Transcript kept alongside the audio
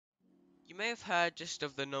You may have heard just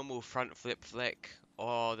of the normal front flip flick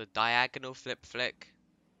or the diagonal flip flick,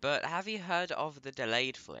 but have you heard of the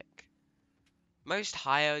delayed flick? Most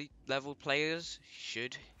higher level players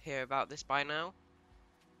should hear about this by now,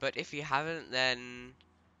 but if you haven't, then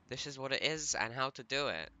this is what it is and how to do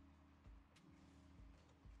it.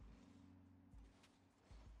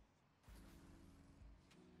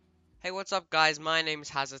 Hey, what's up guys? My name's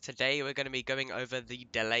Hazard. Today we're going to be going over the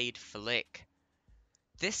delayed flick.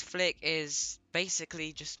 This flick is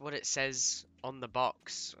basically just what it says on the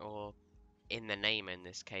box, or in the name in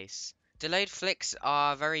this case. Delayed flicks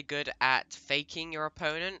are very good at faking your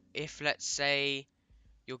opponent. If, let's say,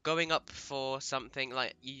 you're going up for something,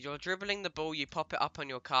 like you're dribbling the ball, you pop it up on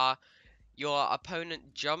your car, your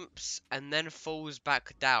opponent jumps and then falls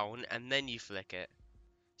back down, and then you flick it.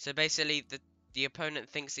 So basically, the opponent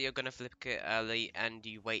thinks that you're going to flick it early, and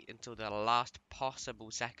you wait until the last possible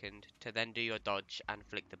second to then do your dodge and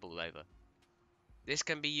flick the ball over. This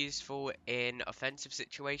can be useful in offensive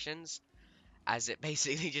situations, as it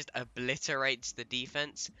basically just obliterates the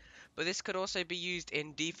defense. But this could also be used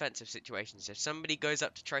in defensive situations. If somebody goes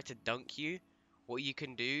up to try to dunk you, what you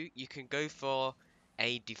can do, you can go for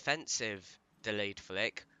a defensive delayed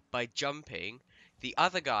flick by jumping. The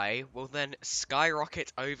other guy will then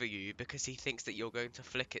skyrocket over you because he thinks that you're going to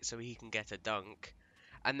flick it so he can get a dunk.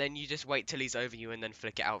 And then you just wait till he's over you and then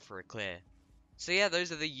flick it out for a clear. So yeah,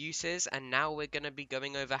 those are the uses, and now we're going to be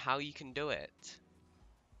going over how you can do it.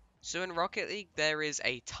 So in Rocket League, there is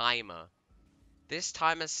a timer. This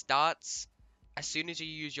timer starts as soon as you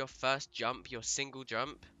use your first jump, your single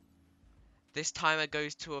jump. This timer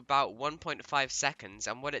goes to about 1.5 seconds,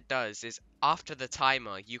 and what it does is after the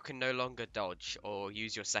timer, you can no longer dodge or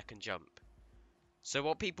use your second jump. So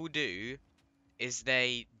what people do is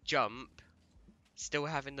they jump, still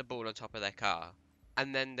having the ball on top of their car,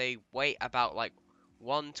 and then they wait about like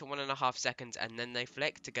 1 to 1.5 seconds, and then they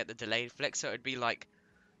flick to get the delayed flick. So it'd be like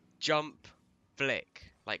jump,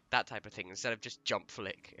 flick, like that type of thing, instead of just jump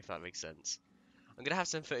flick, if that makes sense. I'm gonna have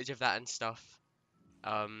some footage of that and stuff,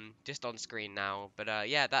 just on screen now. But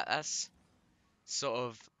yeah, that's sort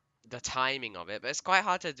of the timing of it. But it's quite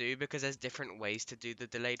hard to do because there's different ways to do the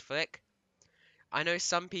delayed flick. I know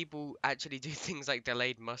some people actually do things like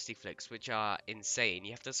delayed musty flicks, which are insane.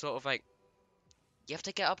 You have to sort of like, you have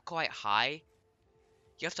to get up quite high.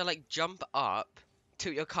 You have to like jump up,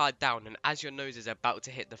 tilt your car down, and as your nose is about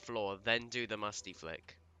to hit the floor, then do the musty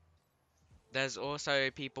flick. There's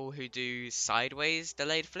also people who do sideways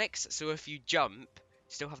delayed flicks. So if you jump,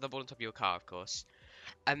 still have the ball on top of your car, of course,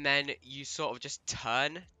 and then you sort of just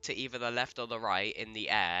turn to either the left or the right in the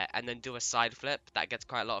air, and then do a side flip. That gets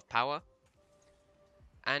quite a lot of power.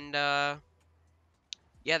 And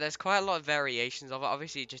yeah, there's quite a lot of variations of it.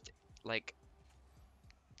 Obviously, just like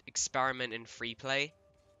experiment in free play.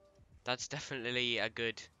 That's definitely a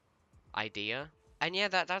good idea. And yeah,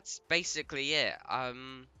 that's basically it.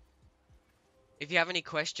 If you have any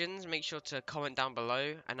questions, make sure to comment down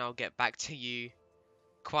below, and I'll get back to you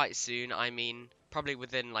quite soon. I mean, probably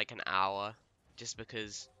within like an hour, just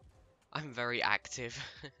because I'm very active.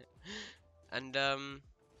 And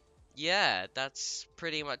yeah, that's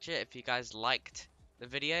pretty much it. If you guys liked the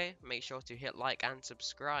video, make sure to hit like and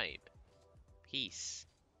subscribe. Peace.